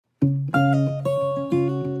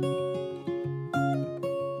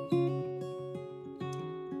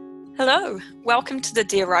Hello, welcome to the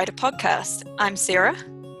Dear Writer podcast. I'm Sarah.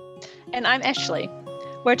 And I'm Ashley.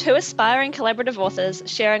 We're two aspiring collaborative authors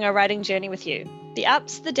sharing our writing journey with you, the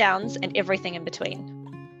ups, the downs, and everything in between.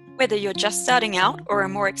 Whether you're just starting out or a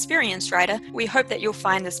more experienced writer, we hope that you'll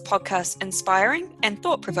find this podcast inspiring and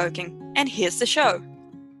thought-provoking. And here's the show.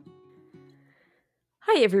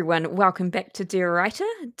 Hi everyone, welcome back to Dear Writer.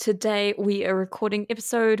 Today we are recording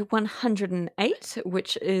episode 108,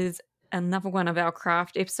 which is another one of our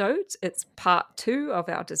craft episodes. It's part 2 of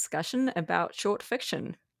our discussion about short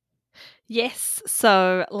fiction. Yes,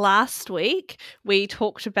 so last week we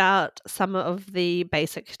talked about some of the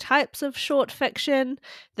basic types of short fiction,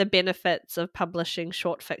 the benefits of publishing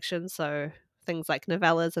short fiction, so things like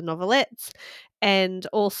novellas and novelettes, and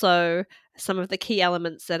also some of the key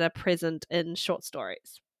elements that are present in short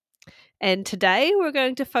stories. And today we're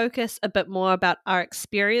going to focus a bit more about our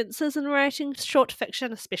experiences in writing short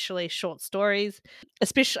fiction, especially short stories. I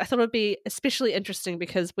thought it would be especially interesting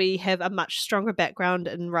because we have a much stronger background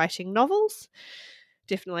in writing novels,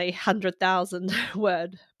 definitely 100,000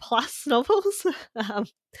 word plus novels,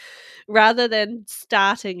 rather than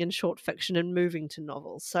starting in short fiction and moving to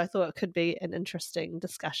novels. So I thought it could be an interesting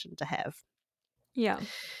discussion to have. Yeah.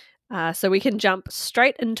 So we can jump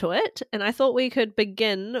straight into it. And I thought we could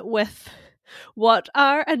begin with what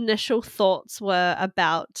our initial thoughts were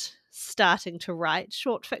about starting to write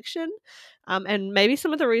short fiction, and maybe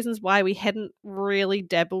some of the reasons why we hadn't really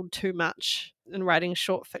dabbled too much in writing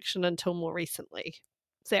short fiction until more recently.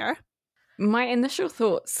 Sarah? My initial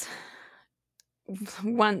thoughts,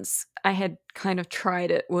 once I had kind of tried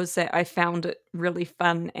it, was that I found it really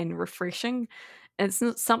fun and refreshing. It's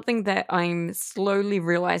not something that I'm slowly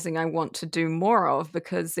realizing I want to do more of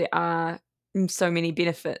because there are so many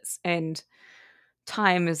benefits, and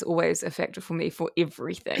time is always a factor for me for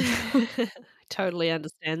everything. I totally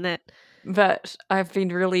understand that. But I've been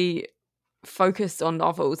really focused on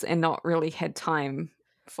novels and not really had time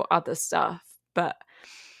for other stuff. But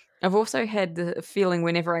I've also had the feeling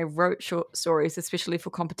whenever I wrote short stories, especially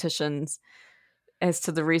for competitions, as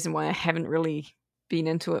to the reason why I haven't really been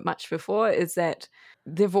into it much before, is that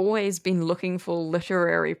they've always been looking for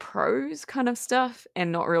literary prose kind of stuff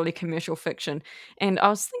and not really commercial fiction. And I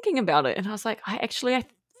was thinking about it and I was like, I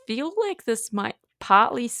feel like this might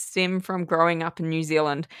partly stem from growing up in New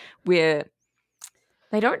Zealand, where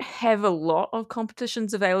they don't have a lot of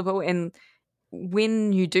competitions available, and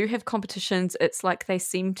when you do have competitions, it's like they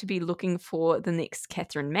seem to be looking for the next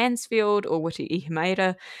Catherine Mansfield or Witi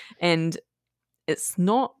Ihumāera, and it's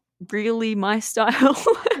not really my style.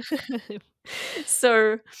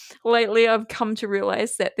 So lately I've come to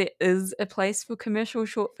realize that there is a place for commercial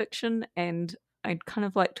short fiction, and I'd kind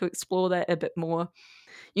of like to explore that a bit more.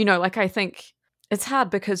 I think it's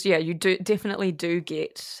hard because, you definitely do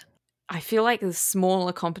get, I feel like the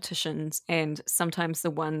smaller competitions and sometimes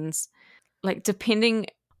the ones, like, depending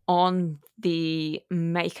on the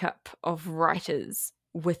makeup of writers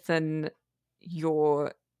within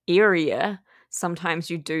your area, sometimes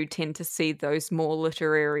you do tend to see those more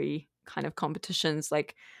literary kind of competitions.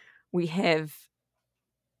 Like, we have,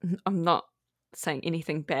 I'm not saying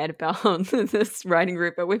anything bad about this writing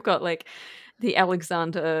group, but we've got like the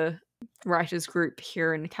Alexander Writers Group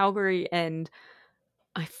here in Calgary, and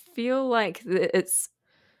I feel like it's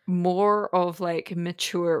more of like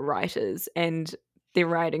mature writers and they're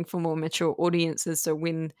writing for more mature audiences. So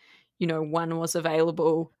when, one was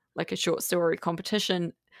available, like a short story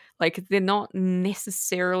competition, like they're not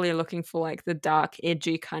necessarily looking for like the dark,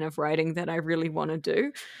 edgy kind of writing that I really want to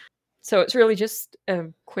do. So it's really just a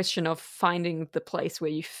question of finding the place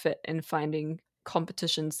where you fit and finding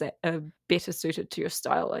competitions that are better suited to your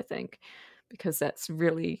style, I think, because that's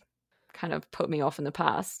really kind of put me off in the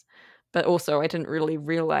past. But also I didn't really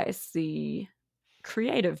realize the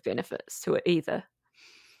creative benefits to it either.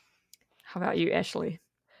 How about you, Ashley?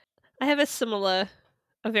 I have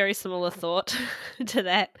a very similar thought to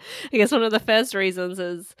that. I guess one of the first reasons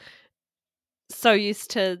is so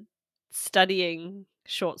used to studying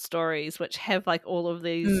short stories which have like all of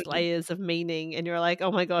these layers of meaning, and you're like,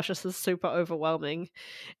 oh my gosh, this is super overwhelming,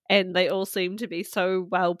 and they all seem to be so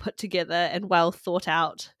well put together and well thought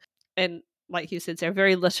out, and like you said, they're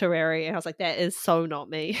very literary, and I was like, that is so not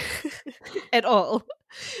me at all.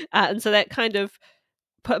 And so that kind of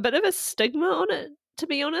put a bit of a stigma on it, to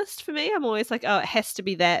be honest. For me, I'm always like, oh, it has to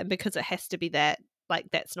be that, and because it has to be that, like,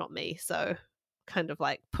 that's not me, so kind of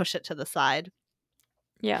like push it to the side.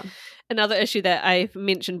 Yeah. Another issue that I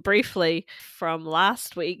mentioned briefly from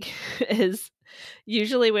last week is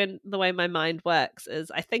Usually when the way my mind works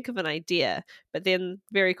is I think of an idea, but then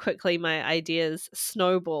very quickly my ideas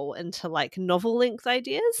snowball into like novel length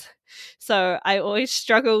ideas. So I always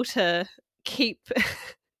struggle to keep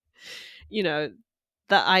the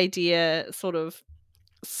idea sort of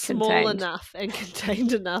small Contained. enough and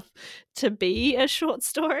contained enough to be a short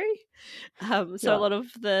story. So a Yeah. lot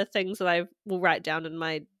of the things that I will write down in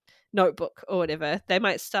my notebook or whatever, they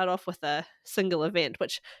might start off with a single event,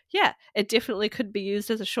 which, yeah, it definitely could be used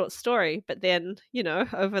as a short story. But then,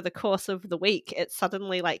 over the course of the week, it's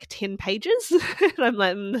suddenly like 10 pages. And I'm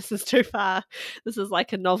like, this is too far. This is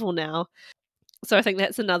like a novel now. So I think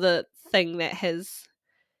that's another thing that has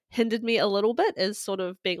hindered me a little bit, is sort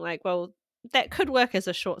of being like, well, that could work as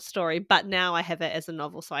a short story, but now I have it as a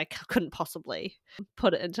novel, so I couldn't possibly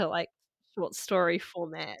put it into like short story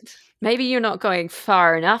format. Maybe you're not going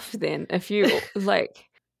far enough then. If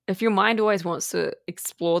your mind always wants to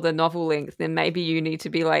explore the novel length, then maybe you need to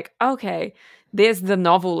be like, okay, there's the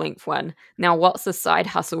novel length one. Now what's the side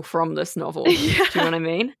hustle from this novel? Do you know what I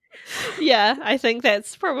mean? Yeah, I think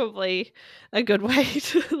that's probably a good way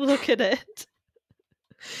to look at it.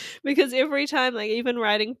 Because every time, like even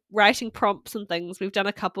writing prompts and things, we've done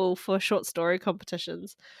a couple for short story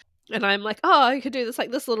competitions. And I'm like, oh, I could do this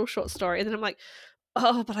like this little short story. And then I'm like,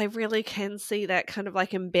 oh, but I really can see that kind of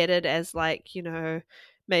like embedded as like,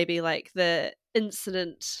 maybe like the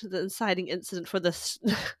inciting incident for this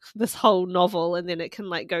this whole novel, and then it can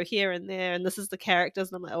like go here and there, and this is the characters,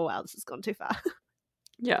 and I'm like, oh wow, this has gone too far.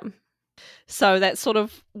 Yeah. So that's sort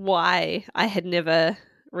of why I had never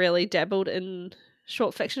really dabbled in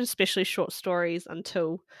short fiction, especially short stories,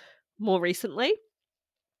 until more recently.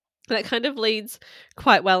 And that kind of leads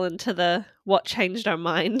quite well into the what changed our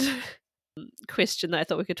mind question that I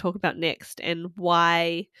thought we could talk about next, and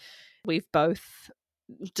why we've both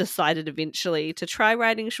decided eventually to try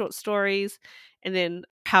writing short stories, and then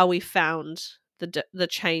how we found the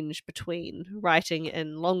change between writing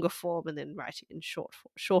in longer form and then writing in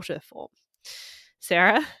shorter form.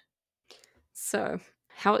 Sarah? So,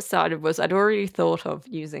 how it started was I'd already thought of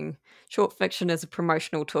using short fiction as a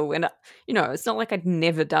promotional tool. And, it's not like I'd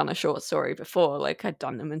never done a short story before. Like, I'd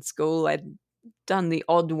done them in school, I'd done the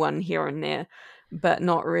odd one here and there, but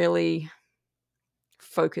not really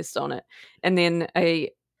focused on it. And then a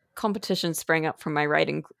competition sprang up from my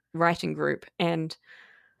writing group, and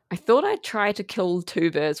I thought I'd try to kill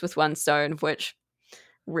two birds with one stone, which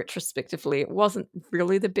retrospectively it wasn't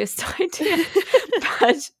really the best idea.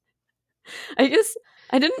 But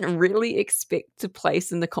I didn't really expect to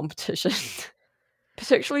place in the competition,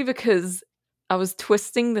 particularly because I was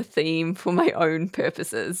twisting the theme for my own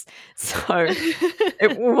purposes. So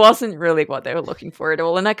it wasn't really what they were looking for at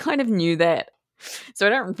all, and I kind of knew that. So I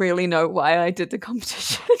don't really know why I did the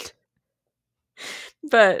competition.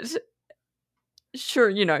 But sure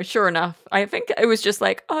enough, I think it was just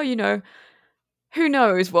like, oh, who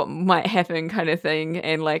knows what might happen kind of thing.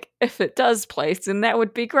 And like, if it does place, then that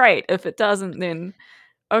would be great. If it doesn't, then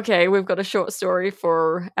okay, we've got a short story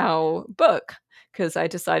for our book. Because I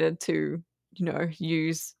decided to,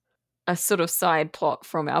 use a sort of side plot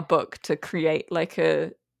from our book to create like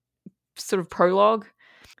a sort of prologue.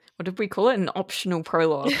 What did we call it? An optional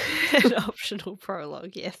prologue. An optional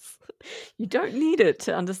prologue, yes. You don't need it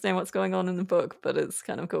to understand what's going on in the book, but it's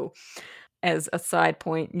kind of cool. As a side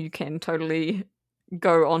point, you can totally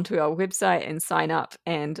go onto our website and sign up,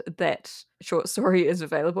 and that short story is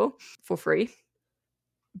available for free.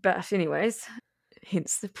 But anyways,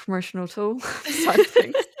 hence the promotional tool side of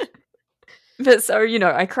things. But so,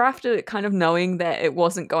 I crafted it kind of knowing that it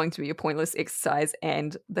wasn't going to be a pointless exercise,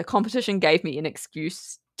 and the competition gave me an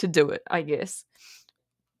excuse to do it, I guess.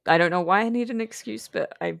 I don't know why I need an excuse,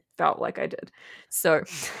 but I felt like I did. So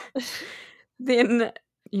then,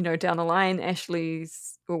 down the line, a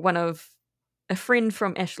friend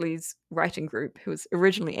from Ashley's writing group, who was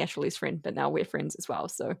originally Ashley's friend, but now we're friends as well.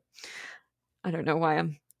 So I don't know why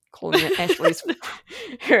I'm calling it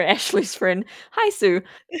Ashley's friend. Hi, Sue.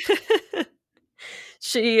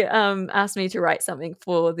 She asked me to write something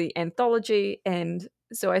for the anthology, and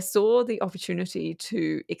so I saw the opportunity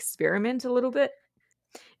to experiment a little bit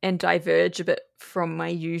and diverge a bit from my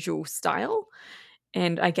usual style,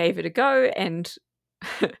 and I gave it a go. And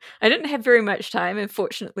I didn't have very much time, and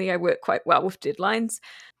fortunately I work quite well with deadlines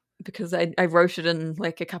because I wrote it in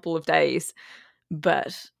like a couple of days,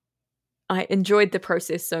 but I enjoyed the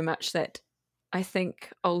process so much that I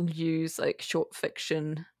think I'll use like short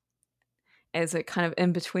fiction as a kind of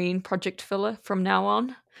in-between project filler from now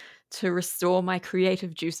on to restore my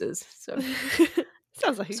creative juices. So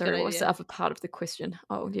sounds like a sorry, good what's idea. the other part of the question?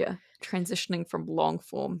 Oh yeah, transitioning from long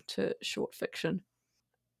form to short fiction.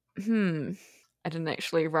 I didn't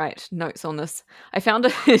actually write notes on this. I found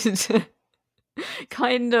it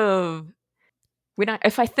kind of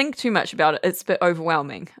if I think too much about it, it's a bit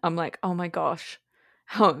overwhelming. I'm like, oh my gosh,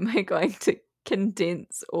 how am I going to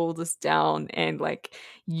condense all this down and like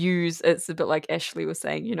it's a bit like Ashley was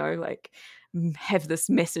saying, like have this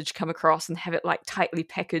message come across and have it like tightly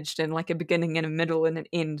packaged in like a beginning and a middle and an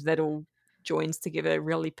end that all joins together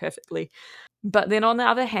really perfectly. But then on the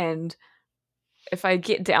other hand, if I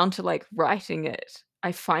get down to like writing it,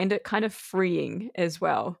 I find it kind of freeing as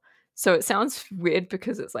well. So it sounds weird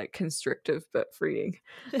because it's like constrictive but freeing.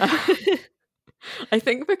 I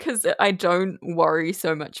think because I don't worry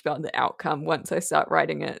so much about the outcome once I start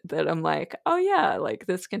writing it, that I'm like, oh yeah, like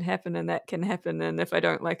this can happen and that can happen, and if I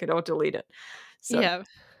don't like it, I'll delete it. So Yeah.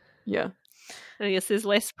 yeah. I guess there's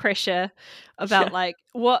less pressure about Yeah. like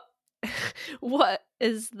what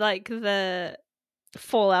is like the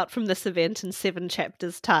fallout from this event in 7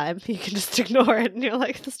 chapters time. You can just ignore it and you're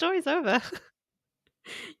like, the story's over.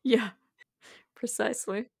 Yeah.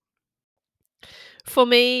 Precisely. For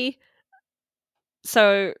me,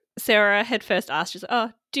 so Sarah had first asked, she's like,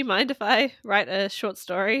 oh, do you mind if I write a short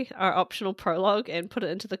story or optional prologue and put it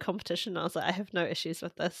into the competition? I was like, I have no issues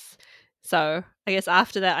with this. So I guess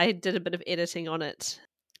after that, I did a bit of editing on it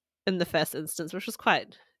in the first instance, which was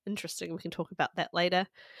quite interesting. We can talk about that later.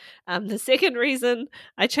 The second reason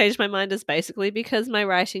I changed my mind is basically because my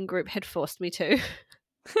writing group had forced me to.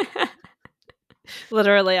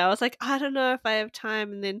 Literally, I was like, I don't know if I have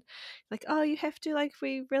time. And then, like, oh, you have to, like,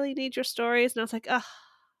 we really need your stories. And I was like, oh,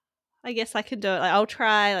 I guess I can do it. Like, I'll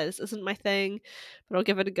try. Like, this isn't my thing, but I'll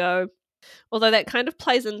give it a go. Although that kind of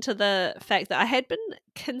plays into the fact that I had been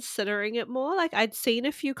considering it more. Like, I'd seen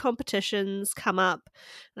a few competitions come up,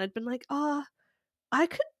 and I'd been like, oh, I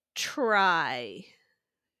could try,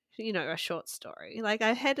 a short story. Like,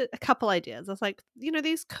 I had a couple ideas. I was like,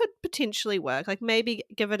 these could potentially work. Like, maybe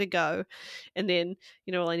give it a go. And then,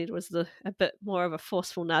 all I needed was a bit more of a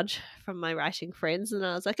forceful nudge from my writing friends. And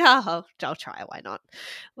I was like, oh, I'll try. Why not?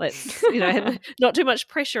 Let's, and not too much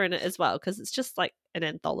pressure in it as well, because it's just like an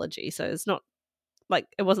anthology. So it's not like,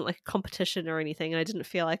 it wasn't like a competition or anything. I didn't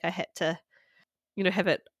feel like I had to, have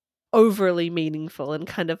it overly meaningful and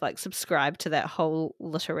kind of like subscribe to that whole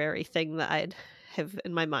literary thing that I'd have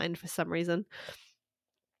in my mind for some reason.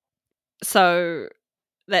 So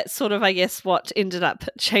that's sort of, I guess, what ended up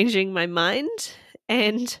changing my mind.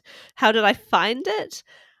 And how did I find it?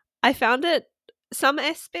 I found it, some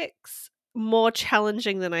aspects, more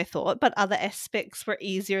challenging than I thought, but other aspects were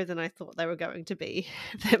easier than I thought they were going to be,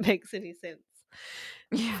 if that makes any sense.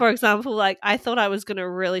 Yeah. For example, like, I thought I was going to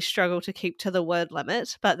really struggle to keep to the word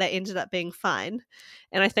limit, but that ended up being fine.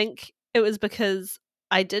 And I think it was because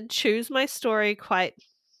I did choose my story quite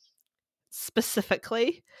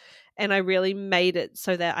specifically, and I really made it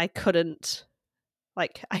so that I couldn't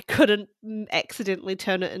accidentally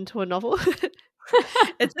turn it into a novel.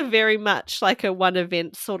 It's a very much like a one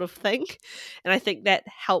event sort of thing, and I think that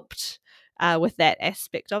helped with that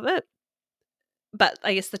aspect of it. But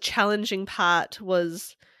I guess the challenging part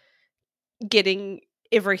was getting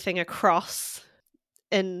everything across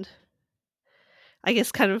in, I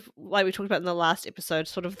guess, kind of like we talked about in the last episode,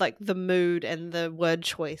 sort of like the mood and the word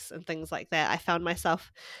choice and things like that. I found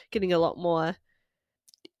myself getting a lot more,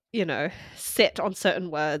 set on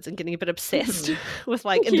certain words and getting a bit obsessed with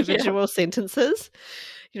like individual sentences.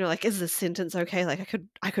 Like, is this sentence okay? Like,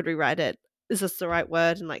 I could rewrite it. Is this the right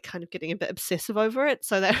word? And like kind of getting a bit obsessive over it.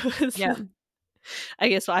 So that was, Yeah. I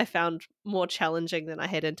guess, what I found more challenging than I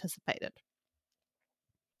had anticipated.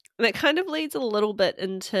 And that kind of leads a little bit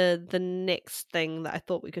into the next thing that I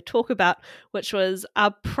thought we could talk about, which was our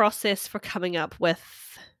process for coming up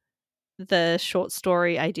with the short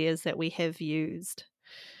story ideas that we have used.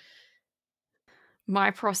 My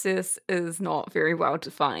process is not very well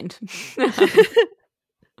defined.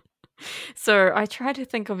 So I try to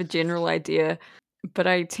think of a general idea, but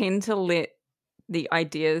I tend to let the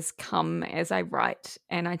ideas come as I write,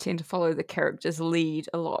 and I tend to follow the character's lead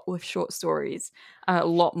a lot with short stories, a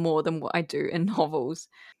lot more than what I do in novels.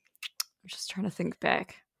 I'm just trying to think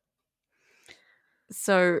back.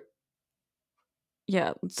 So,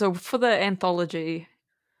 yeah, so for the anthology,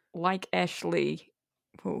 like Ashley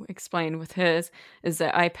will explain with hers, is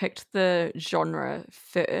that I picked the genre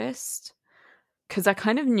first because I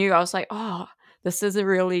kind of knew, I was like, oh, this is a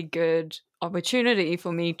really good opportunity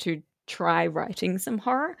for me to try writing some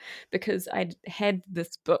horror, because I'd had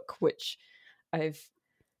this book which I've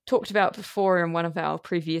talked about before in one of our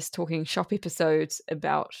previous Talking Shop episodes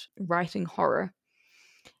about writing horror,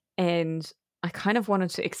 and I kind of wanted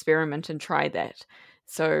to experiment and try that.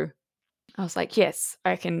 So I was like, yes,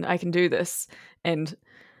 I can do this. And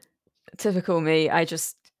typical me, I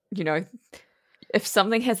just, you know, if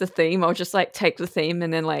something has a theme, I'll just like take the theme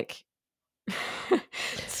and then like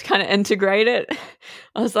just kind of integrate it.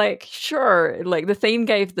 I was like, sure, like the theme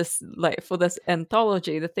gave this, like for this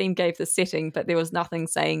anthology, the theme gave the setting, but there was nothing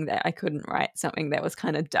saying that I couldn't write something that was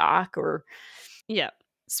kind of dark or Yeah.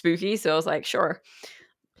 spooky. So I was like, sure.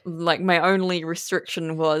 Like my only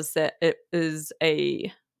restriction was that it is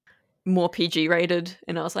a more PG rated,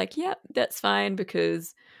 and I was like, yeah, that's fine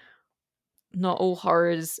because not all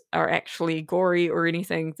horrors are actually gory or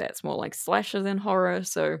anything. That's more like slasher than horror.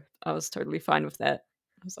 So I was totally fine with that.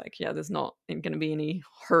 I was like, yeah, there's not going to be any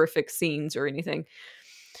horrific scenes or anything.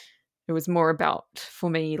 It was more about, for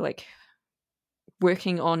me, like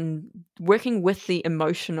working with the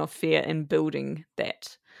emotion of fear and building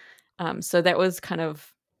that. So that was kind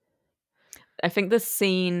of, I think the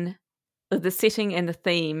setting and the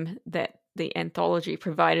theme that the anthology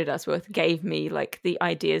provided us with gave me like the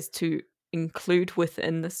ideas to include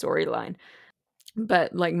within the storyline.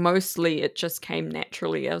 But like mostly it just came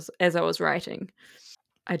naturally as I was writing.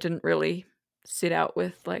 I didn't really set out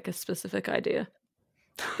with like a specific idea.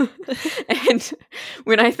 And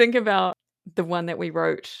when I think about the one that we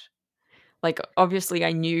wrote, like obviously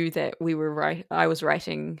I knew that I was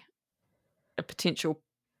writing a potential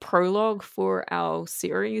prologue for our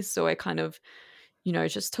series, so I kind of,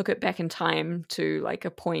 just took it back in time to like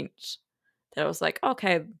a point that I was like,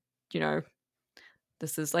 okay, you know,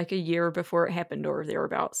 this is like a year before it happened or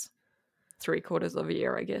thereabouts. 3/4 of a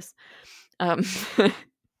year, I guess. Um,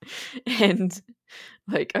 and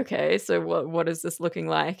like, okay, so what is this looking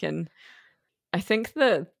like? And I think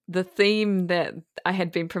the theme that I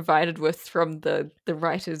had been provided with from the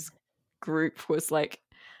writers group was like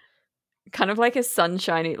kind of like a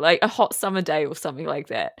sunshiny, like a hot summer day or something like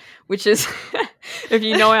that, which is if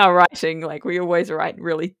you know our writing, like we always write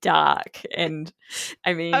really dark. And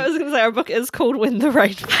I mean, I was going to say our book is called When the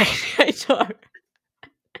Rain Falls. I know.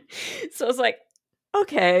 So I was like,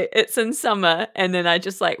 okay, it's in summer, and then I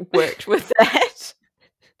just like worked with that.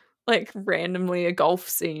 Like randomly a golf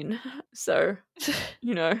scene. So,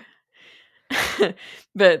 you know.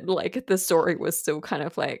 But like the story was still kind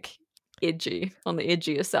of like edgy, on the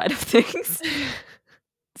edgier side of things.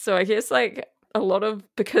 So I guess like a lot of,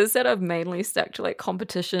 because that I've mainly stuck to like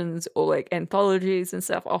competitions or like anthologies and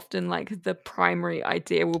stuff, often like the primary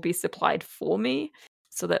idea will be supplied for me.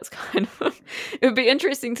 So that's kind of it would be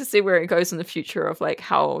interesting to see where it goes in the future of like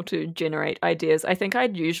how to generate ideas. I think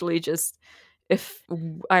I'd usually just, if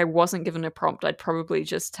I wasn't given a prompt, I'd probably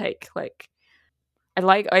just take like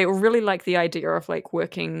I really like the idea of like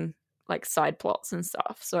working like side plots and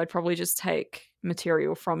stuff. So I'd probably just take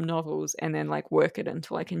material from novels and then like work it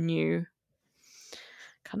into like a new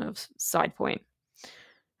kind of side point.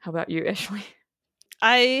 How about you, Ashley?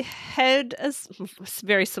 I had a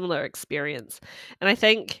very similar experience, and I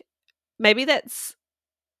think maybe it's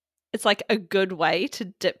like a good way to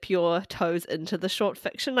dip your toes into the short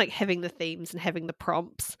fiction, like having the themes and having the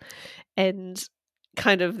prompts, and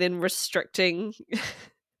kind of then restricting,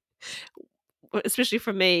 especially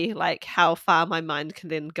for me, like how far my mind can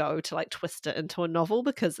then go to like twist it into a novel,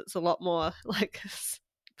 because it's a lot more like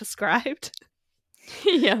prescribed.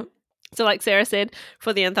 Yeah. So like Sarah said,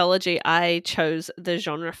 for the anthology, I chose the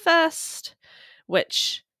genre first,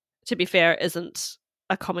 which, to be fair, isn't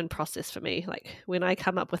a common process for me. Like when I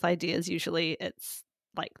come up with ideas, usually it's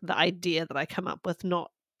like the idea that I come up with,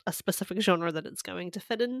 not a specific genre that it's going to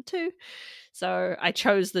fit into. So I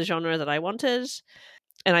chose the genre that I wanted,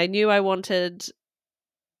 and I knew I wanted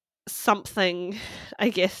something, I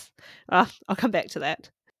guess. I'll come back to that.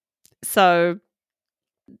 So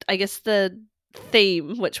I guess the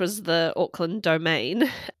theme, which was the Auckland domain,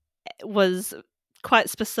 was quite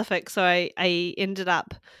specific. So I ended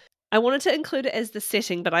up, I wanted to include it as the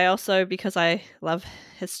setting, but I also, because I love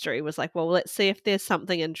history, was like, well, let's see if there's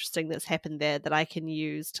something interesting that's happened there that I can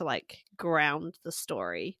use to like ground the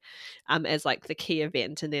story as like the key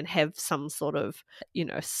event, and then have some sort of,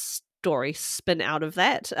 story spin out of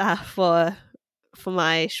that for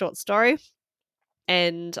my short story.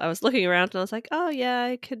 And I was looking around and I was like, oh yeah,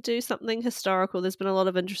 I could do something historical. There's been a lot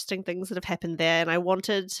of interesting things that have happened there. And I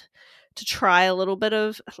wanted to try a little bit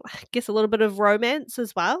of, I guess, a little bit of romance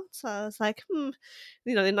as well. So I was like,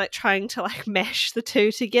 then like trying to like mash the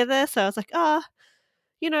two together. So I was like,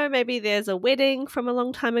 maybe there's a wedding from a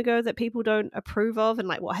long time ago that people don't approve of, and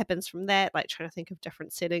like what happens from that, like trying to think of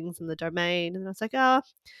different settings in the domain. And I was like, oh,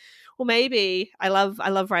 well, maybe I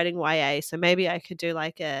love writing YA, so maybe I could do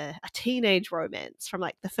like a teenage romance from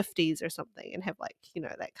like the 50s or something and have like,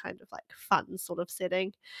 that kind of like fun sort of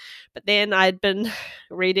setting. But then I'd been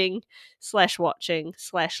reading / watching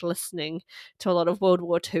 / listening to a lot of World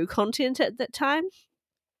War II content at that time.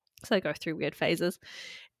 So I go through weird phases.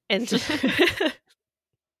 And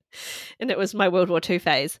and it was my World War II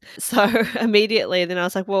phase. So immediately then I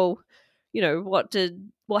was like, well,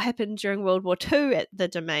 what happened during World War II at the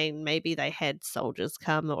domain? Maybe they had soldiers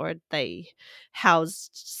come, or they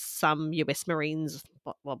housed some US Marines,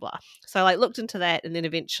 blah, blah, blah. So I like looked into that, and then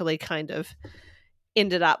eventually kind of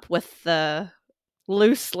ended up with the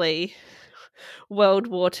loosely World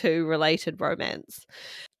War II related romance.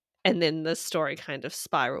 And then the story kind of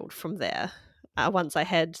spiraled from there once I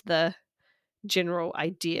had the general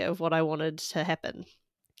idea of what I wanted to happen.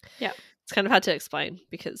 Yeah. It's kind of hard to explain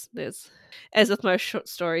because as with most short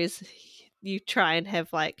stories, you try and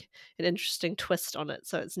have like an interesting twist on it,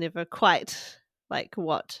 so it's never quite like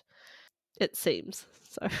what it seems.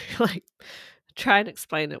 So like try and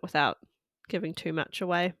explain it without giving too much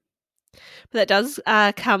away. But that does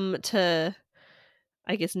come to,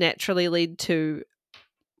 I guess, naturally lead to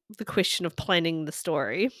the question of planning the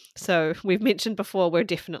story. So we've mentioned before, we're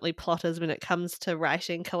definitely plotters when it comes to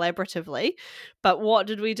writing collaboratively. But what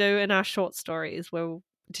did we do in our short stories? Well,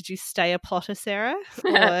 did you stay a plotter, Sarah?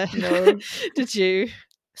 Or No. did you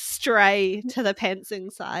stray to the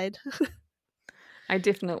pantsing side? I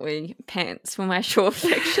definitely pants for my short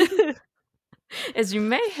fiction. As you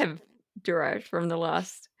may have derived from the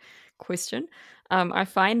last question, I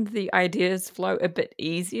find the ideas flow a bit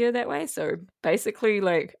easier that way. So basically,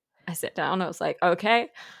 like, I sat down, I was like, okay,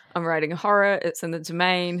 I'm writing a horror, it's in the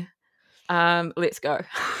domain, let's go.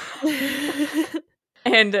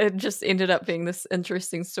 And it just ended up being this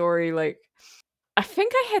interesting story. Like, I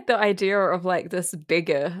think I had the idea of like this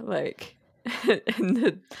beggar, like,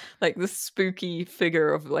 and the spooky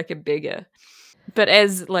figure of like a beggar. But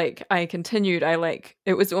as like I continued,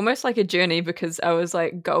 it was almost like a journey because I was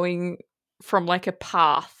like going from like a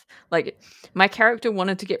path. Like my character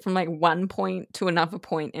wanted to get from like one point to another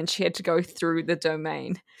point, and she had to go through the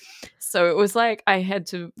domain. So it was like I had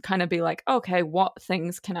to kind of be like, okay, what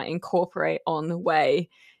things can I incorporate on the way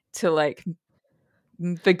to like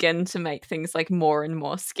begin to make things like more and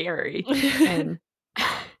more scary, and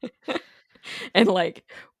and like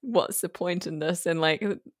what's the point in this, and like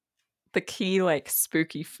the key like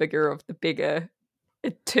spooky figure of the beggar.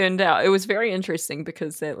 It turned out it was very interesting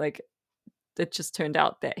because it just turned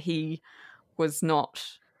out that he was not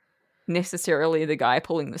necessarily the guy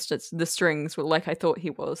pulling the strings, like I thought he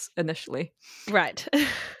was initially. Right.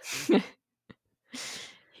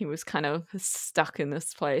 He was kind of stuck in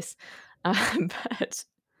this place, but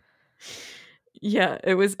yeah,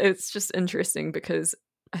 it's just interesting because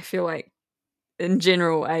I feel like in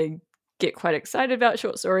general I get quite excited about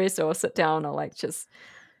short stories, so I'll sit down, I'll like just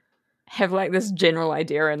have like this general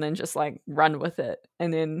idea and then just like run with it,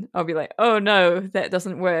 and then I'll be like, oh no, that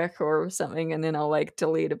doesn't work or something, and then I'll like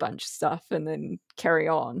delete a bunch of stuff and then carry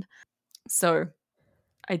on. So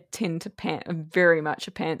I tend to very much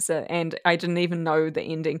a pantser, and I didn't even know the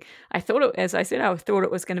ending. I thought it, as I said, I thought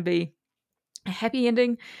it was going to be a happy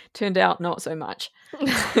ending. Turned out not so much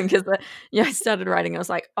because I started writing. I was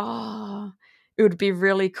like, oh, it would be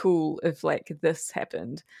really cool if like this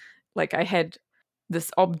happened. Like I had this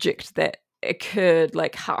object that occurred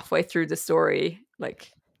like halfway through the story,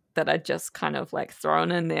 like that I'd just kind of like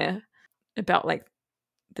thrown in there about like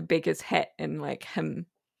the beggar's hat and like him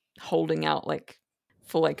holding out like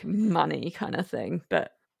for like money kind of thing,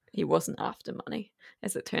 but he wasn't after money,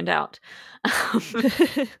 as it turned out.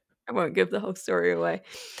 I won't give the whole story away.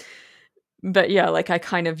 But yeah, like I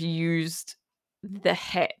kind of used the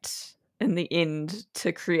hat in the end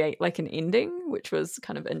to create like an ending, which was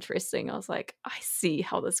kind of interesting. I was like, I see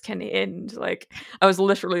how this can end. Like I was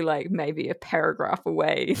literally like maybe a paragraph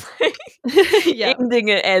away, Yeah. ending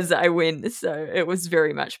it as I went. So it was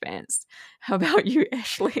very much pantsed. How about you,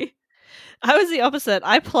 Ashley? I was the opposite.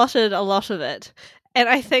 I plotted a lot of it. And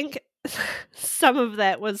I think some of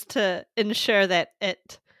that was to ensure that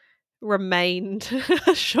it remained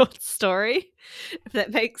a short story, if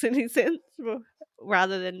that makes any sense,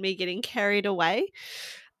 rather than me getting carried away.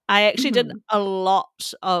 I actually did a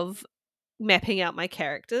lot of mapping out my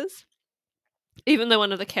characters. Even though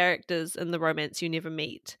one of the characters in the romance you never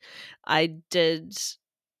meet, I did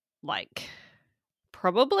like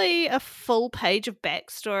probably a full page of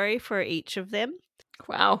backstory for each of them.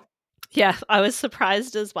 Wow. Yeah, I was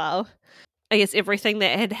surprised as well. I guess, everything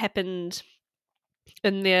that had happened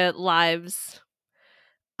in their lives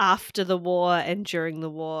after the war and during the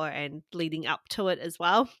war and leading up to it as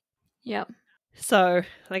well. Yeah. So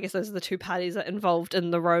I guess those are the two parties that are involved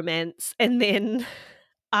in the romance. And then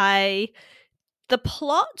the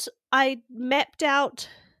plot I mapped out,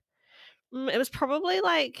 it was probably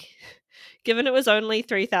like, given it was only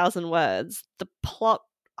 3,000 words, the plot,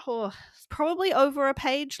 probably over a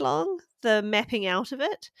page long, the mapping out of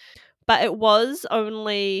it. But it was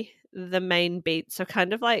only the main beat. So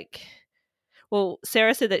kind of like, well,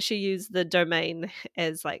 Sarah said that she used the domain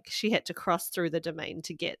as like she had to cross through the domain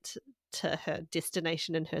to get to her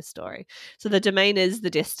destination in her story. So the domain is the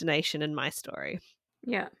destination in my story.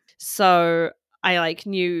 Yeah. So I like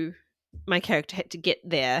knew my character had to get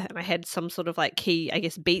there, and I had some sort of like key, I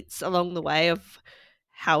guess, beats along the way of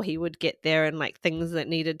how he would get there and like things that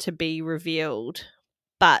needed to be revealed.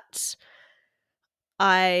 But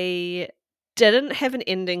I didn't have an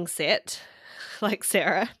ending set like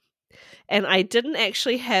Sarah. And I didn't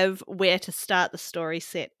actually have where to start the story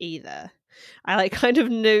set either. I like kind of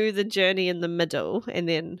knew the journey in the middle and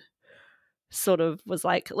then sort of was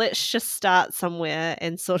like, let's just start somewhere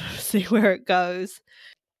and sort of see where it goes.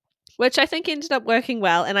 Which I think ended up working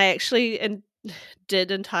well. And I actually did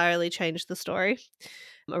entirely change the story.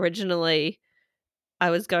 Originally, I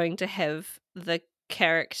was going to have the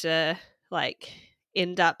character like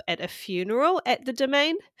end up at a funeral at the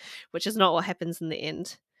domain, which is not what happens in the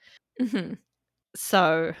end. Mm-hmm.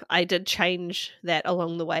 So I did change that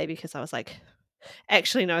along the way because I was like,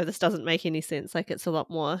 actually, no, this doesn't make any sense. Like, it's a lot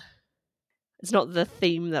more, it's not the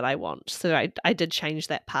theme that I want. So I did change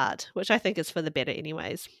that part, which I think is for the better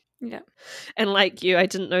anyways. Yeah. And like you, I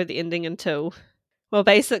didn't know the ending until,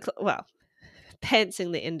 pantsing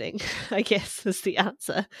the ending, I guess, is the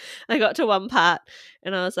answer. I got to one part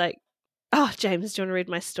and I was like, oh, James, do you want to read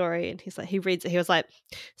my story? And he's like, he reads it. He was like,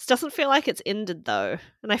 this doesn't feel like it's ended though.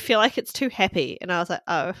 And I feel like it's too happy. And I was like,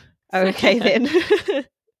 oh, okay then.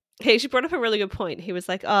 He actually brought up a really good point. He was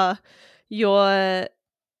like, oh, your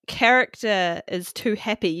character is too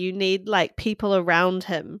happy. You need like people around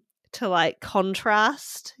him to like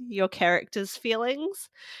contrast your character's feelings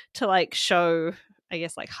to like show, I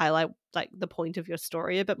guess, like highlight like the point of your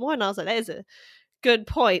story a bit more. And I was like, that is a good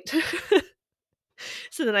point.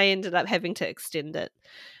 So then I ended up having to extend it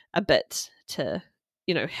a bit to,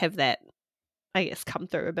 have that, I guess, come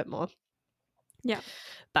through a bit more. Yeah.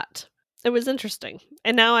 But it was interesting.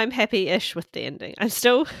 And now I'm happy-ish with the ending. I'm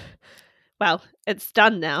still, it's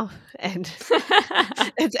done now. And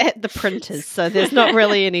it's at the printers. So there's not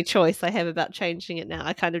really any choice I have about changing it now.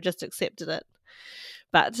 I kind of just accepted it.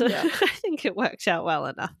 But yeah. I think it worked out well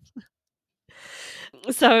enough.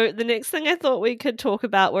 So the next thing I thought we could talk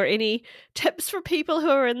about were any tips for people who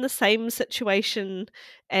are in the same situation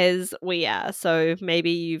as we are. So maybe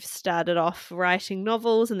you've started off writing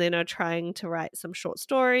novels and then are trying to write some short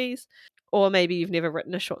stories, or maybe you've never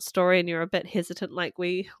written a short story and you're a bit hesitant like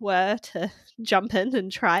we were to jump in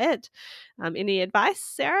and try it. Any advice,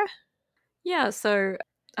 Sarah? Yeah, so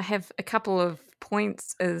I have a couple of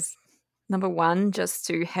points. Is number one, just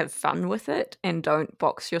to have fun with it and don't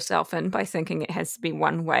box yourself in by thinking it has to be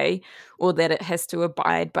one way or that it has to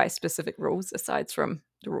abide by specific rules aside from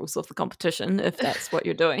the rules of the competition, if that's what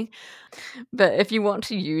you're doing. But if you want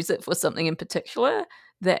to use it for something in particular,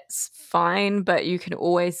 that's fine, but you can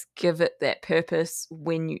always give it that purpose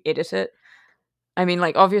when you edit it. I mean,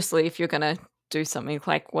 like, obviously, if you're going to do something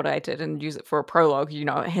like what I did and use it for a prologue,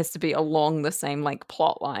 it has to be along the same like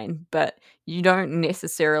plot line, but you don't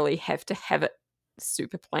necessarily have to have it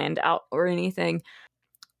super planned out or anything.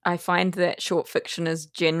 I find that short fiction is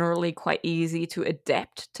generally quite easy to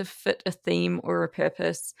adapt to fit a theme or a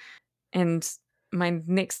purpose. And my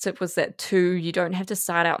next tip was that too, you don't have to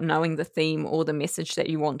start out knowing the theme or the message that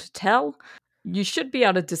you want to tell. You should be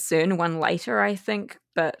able to discern one later, I think,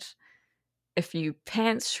 but if you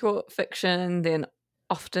pants short fiction, then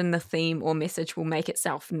often the theme or message will make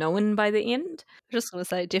itself known by the end. I'm just going to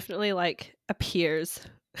say, definitely like appears.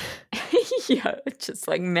 Yeah, just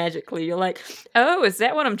like magically, you're like, oh, is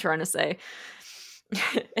that what I'm trying to say?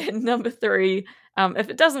 And number 3, if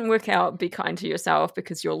it doesn't work out, be kind to yourself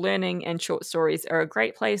because you're learning, and short stories are a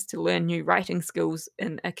great place to learn new writing skills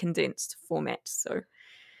in a condensed format. So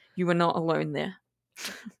you are not alone there.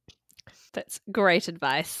 That's great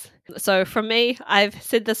advice. So from me, I've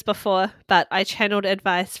said this before, but I channeled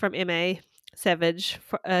advice from M.A. Savage,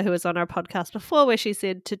 who was on our podcast before, where she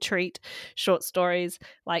said to treat short stories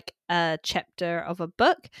like a chapter of a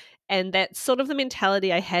book. And that's sort of the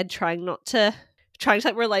mentality I had, trying to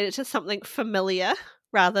like relate it to something familiar.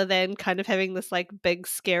 rather than kind of having this like big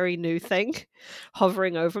scary new thing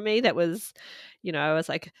hovering over me that was, I was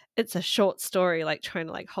like, it's a short story, like trying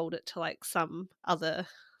to like hold it to like some other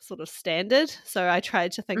sort of standard. So I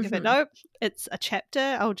tried to think of it, nope, it's a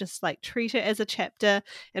chapter. I'll just like treat it as a chapter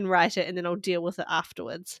and write it, and then I'll deal with it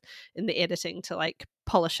afterwards in the editing to like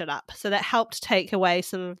polish it up. So that helped take away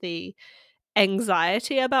some of the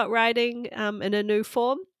anxiety about writing in a new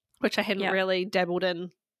form, which I hadn't really dabbled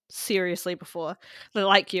in seriously before.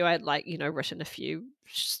 Like you, I'd like, written a few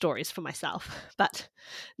stories for myself, but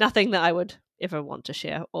nothing that I would ever want to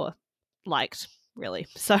share or liked, really.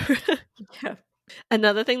 So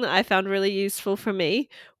another thing that I found really useful for me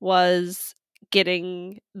was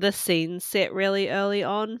getting the scene set really early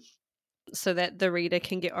on so that the reader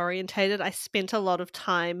can get orientated. I spent a lot of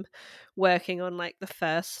time working on like the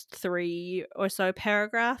first 3 or so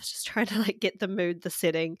paragraphs, just trying to like get the mood, the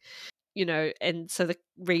setting, and so the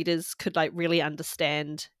readers could like really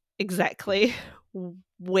understand exactly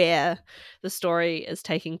where the story is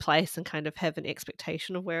taking place and kind of have an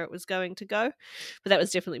expectation of where it was going to go. But that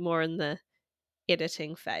was definitely more in the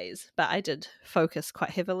editing phase, but I did focus quite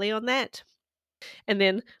heavily on that. And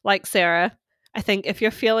then, like Sarah, I think if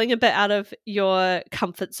you're feeling a bit out of your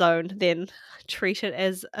comfort zone, then treat it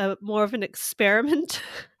as more of an experiment.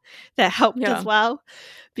 That helped as well,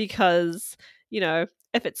 because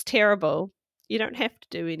if it's terrible, you don't have to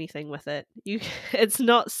do anything with it. It's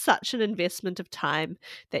not such an investment of time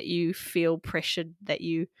that you feel pressured that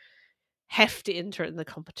you have to enter in the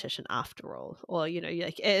competition after all, or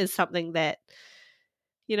like it is something that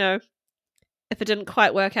if it didn't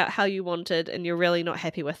quite work out how you wanted and you're really not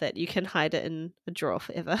happy with it, you can hide it in a drawer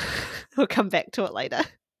forever or come back to it later,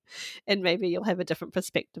 and maybe you'll have a different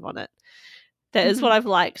perspective on it. That is what I've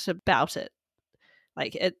liked about it.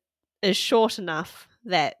 Like, it is short enough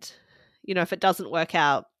that, if it doesn't work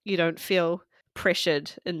out, you don't feel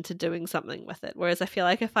pressured into doing something with it. Whereas I feel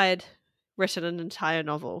like if I had written an entire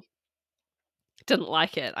novel, didn't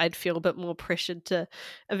like it, I'd feel a bit more pressured to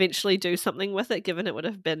eventually do something with it, given it would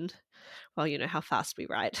have been, well, how fast we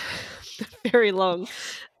write. Very long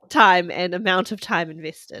time and amount of time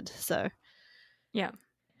invested. So, yeah.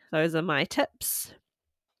 Those are my tips.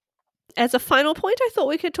 As a final point, I thought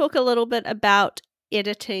we could talk a little bit about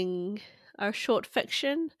editing our short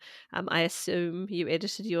fiction. I assume you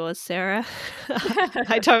edited yours, Sarah.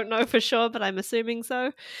 I don't know for sure, but I'm assuming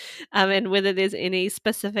so. And whether there's any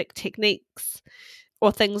specific techniques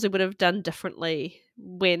or things we would have done differently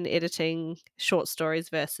when editing short stories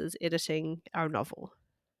versus editing our novel.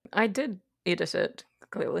 I did edit it,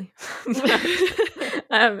 clearly.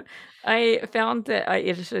 I found that I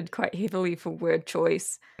edited quite heavily for word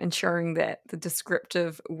choice, ensuring that the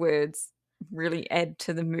descriptive words really add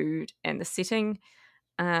to the mood and the setting.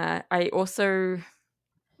 I also,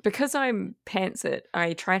 because I'm pantsit,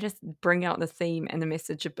 I try to bring out the theme and the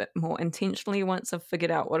message a bit more intentionally once I've figured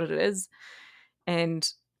out what it is.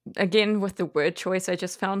 And again, with the word choice, I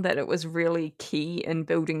just found that it was really key in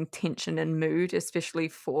building tension and mood, especially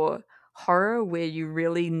for horror, where you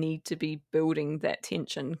really need to be building that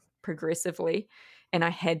tension progressively. And I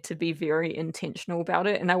had to be very intentional about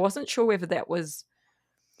it. And I wasn't sure whether that was,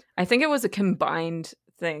 I think it was a combined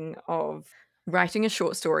thing of writing a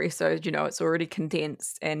short story. So, it's already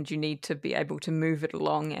condensed and you need to be able to move it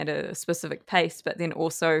along at a specific pace. But then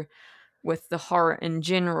also with the horror in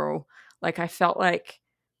general, like I felt like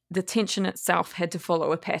the tension itself had to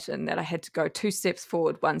follow a pattern, that I had to go 2 steps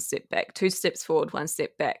forward, 1 step back, 2 steps forward, 1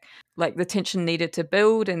 step back. Like the tension needed to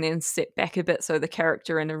build and then step back a bit so the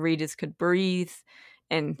character and the readers could breathe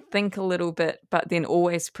and think a little bit, but then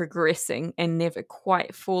always progressing and never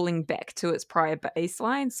quite falling back to its prior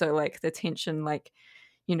baseline. So like the tension, like,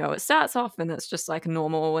 it starts off and it's just like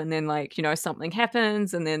normal, and then like, something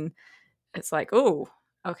happens and then it's like, oh,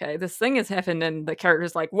 okay, this thing has happened, and the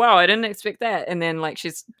character's like, wow, I didn't expect that. And then like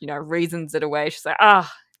she's, reasons it away. She's like,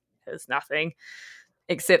 there's nothing.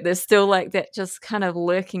 Except there's still like that just kind of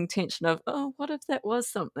lurking tension of, oh, what if that was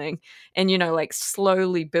something? And like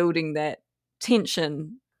slowly building that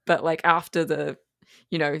tension, but like after the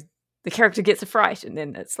character gets a fright, and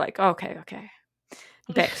then it's like, okay.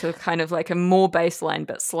 Back to kind of like a more baseline,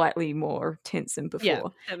 but slightly more tense than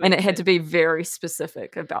before. Yeah, and it had to be very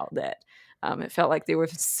specific about that. It felt like there were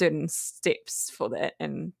certain steps for that,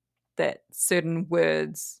 and that certain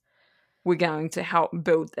words were going to help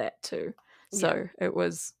build that too. So it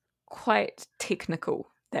was quite technical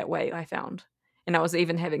that way, I found. And I was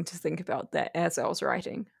even having to think about that as I was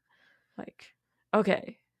writing. Like,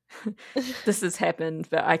 okay, this has happened,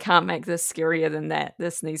 but I can't make this scarier than that.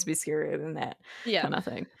 This needs to be scarier than that. Yeah. Kind of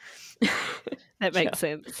thing. That makes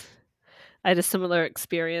sense. I had a similar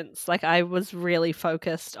experience. Like, I was really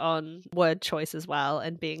focused on word choice as well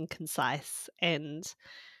and being concise and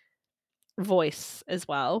voice as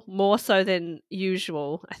well, more so than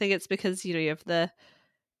usual. I think it's because, you have the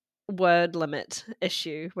word limit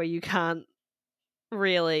issue where you can't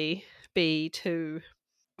really be too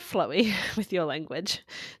flowy with your language.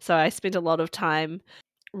 So I spent a lot of time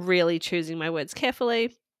really choosing my words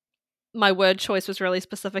carefully. My word choice was really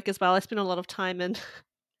specific as well. I spent a lot of time in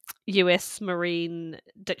US Marine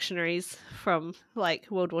dictionaries from like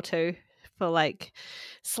World War II for like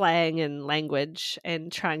slang and language,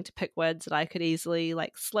 and trying to pick words that I could easily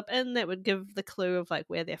like slip in that would give the clue of like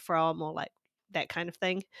where they're from or like that kind of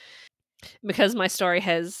thing. Because my story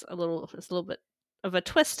has a little bit of a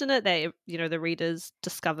twist in it that the readers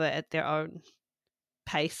discover at their own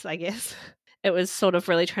pace, I guess. It was sort of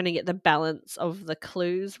really trying to get the balance of the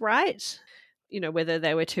clues right. Whether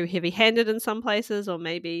they were too heavy-handed in some places or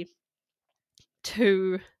maybe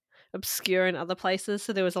too obscure in other places.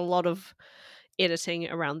 So there was a lot of editing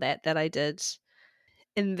around that I did.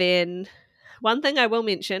 And then one thing I will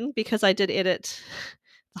mention, because I did edit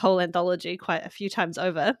the whole anthology quite a few times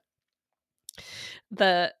over,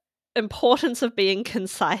 the importance of being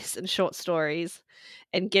concise in short stories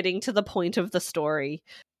and getting to the point of the story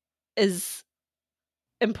is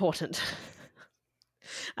important.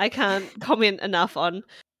 I can't comment enough on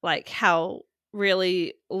like how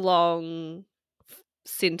really long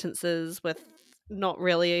sentences with not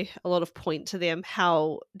really a lot of point to them,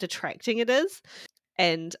 how detracting it is.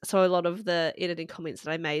 And so a lot of the editing comments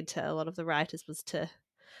that I made to a lot of the writers was to,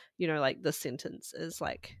 like, this sentence is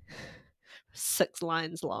like 6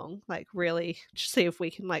 lines long, like really see if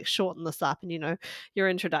we can like shorten this up. And your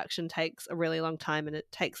introduction takes a really long time and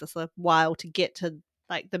it takes us a while to get to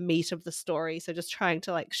like the meat of the story, so just trying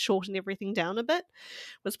to like shorten everything down a bit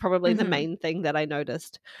was probably the main thing that I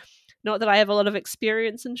noticed. Not that I have a lot of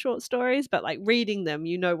experience in short stories, but like reading them,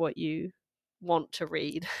 you know what you want to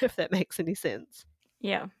read, if that makes any sense.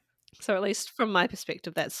 Yeah. So at least from my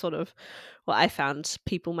perspective, that's sort of what I found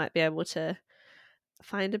people might be able to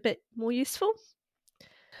find a bit more useful.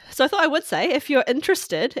 So I thought I would say, if you're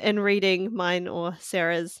interested in reading mine or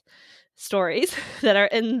Sarah's stories that are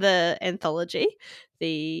in the anthology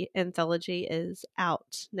is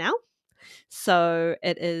out now. So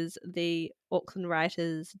it is the Auckland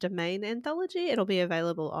Writers Domain anthology. It'll be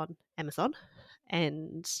available on Amazon.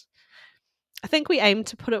 And I think we aim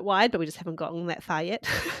to put it wide, but we just haven't gotten that far yet.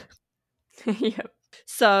 Yep.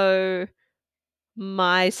 So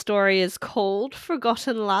my story is called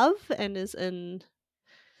Forgotten Love and is in...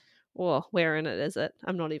 Well, where in it is it?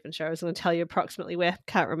 I'm not even sure. I was going to tell you approximately where.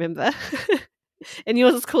 Can't remember. And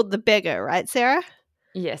yours is called The Beggar, right, Sarah?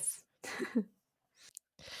 Yes.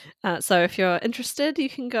 So if you're interested, you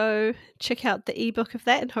can go check out the ebook of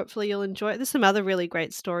that and hopefully you'll enjoy it. There's some other really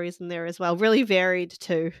great stories in there as well. Really varied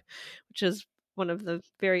too, which is one of the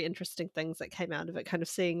very interesting things that came out of it, kind of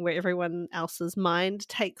seeing where everyone else's mind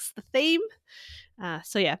takes the theme.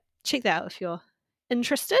 So yeah, check that out if you're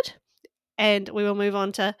interested. And we will move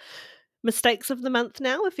on to mistakes of the month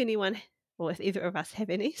now, if anyone, or if either of us have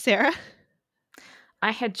any. Sarah? I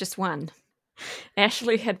had just one.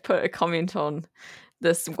 Ashley had put a comment on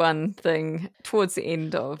this one thing towards the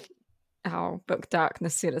end of our book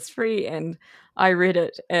Darkness Set Us Free, and I read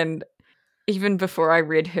it, and even before I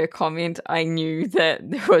read her comment, I knew that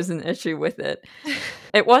there was an issue with it.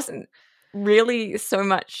 It wasn't really so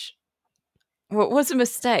much... Well, it was a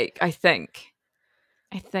mistake, I think.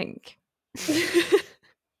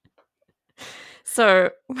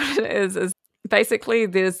 So what it is basically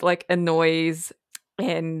there's like a noise,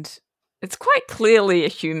 and it's quite clearly a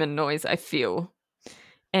human noise, I feel.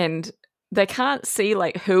 And they can't see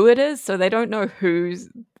like who it is, so they don't know who's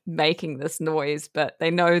making this noise, but they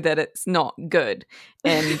know that it's not good.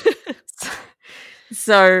 And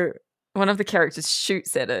so one of the characters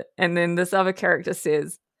shoots at it, and then this other character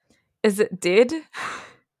says, "Is it dead?"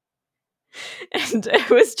 And it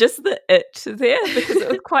was just the it there, because it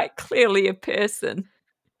was quite clearly a person.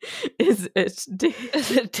 Is it dead?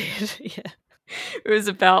 Is it dead? Yeah. It was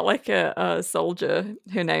about like a soldier.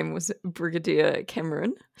 Her name was Brigadier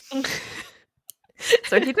Cameron.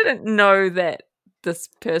 So he didn't know that this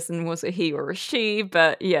person was a he or a she,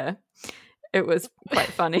 but yeah, it was quite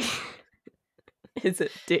funny. Is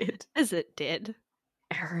it dead? Is it dead?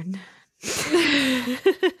 Aaron.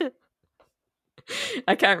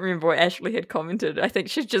 I can't remember what Ashley had commented. I think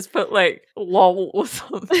she just put like lol or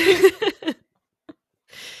something.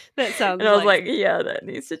 That sounds... And I was like, yeah, that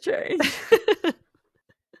needs to change.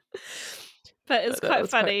 But it's But that quite was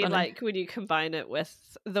quite funny, funny. like when you combine it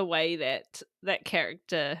with the way that that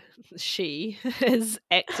character, she, is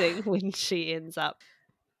acting when she ends up,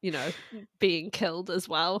 you know, being killed as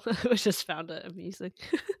well. I just found it amusing.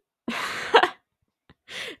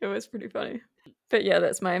 It was pretty funny. But yeah,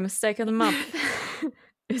 that's my mistake of the month.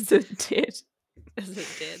 Is it dead? Is it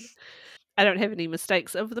dead? I don't have any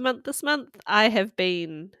mistakes of the month this month. I have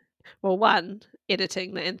been, well, one,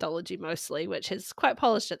 editing the anthology mostly, which is quite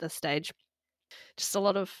polished at this stage. Just a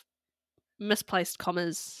lot of misplaced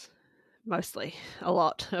commas, mostly. A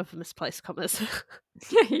lot of misplaced commas.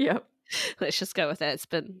 Yep. Let's just go with that. It's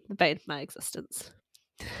been the bane of my existence.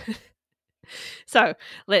 So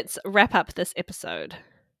let's wrap up this episode.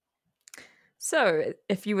 So,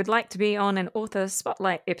 if you would like to be on an author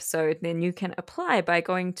spotlight episode, then you can apply by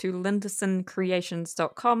going to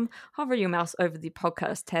lindersoncreations.com, hover your mouse over the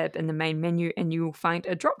podcast tab in the main menu, and you will find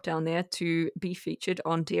a drop down there to be featured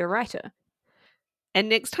on Dear Writer. And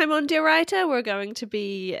next time on Dear Writer, we're going to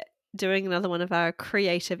be doing another one of our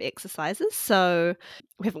creative exercises. So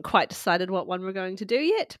we haven't quite decided what one we're going to do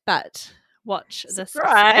yet, but watch this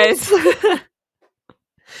Surprise! space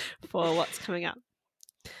for what's coming up.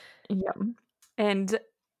 Yep. And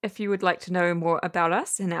if you would like to know more about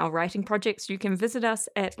us and our writing projects, you can visit us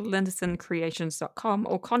at lindersoncreations.com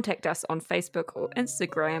or contact us on Facebook or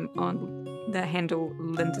Instagram on the handle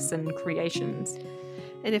Linderson Creations.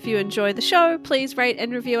 And if you enjoy the show, please rate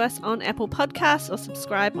and review us on Apple Podcasts or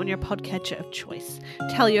subscribe on your podcatcher of choice.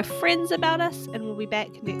 Tell your friends about us, and we'll be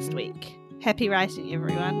back next week. Happy writing,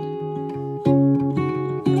 everyone.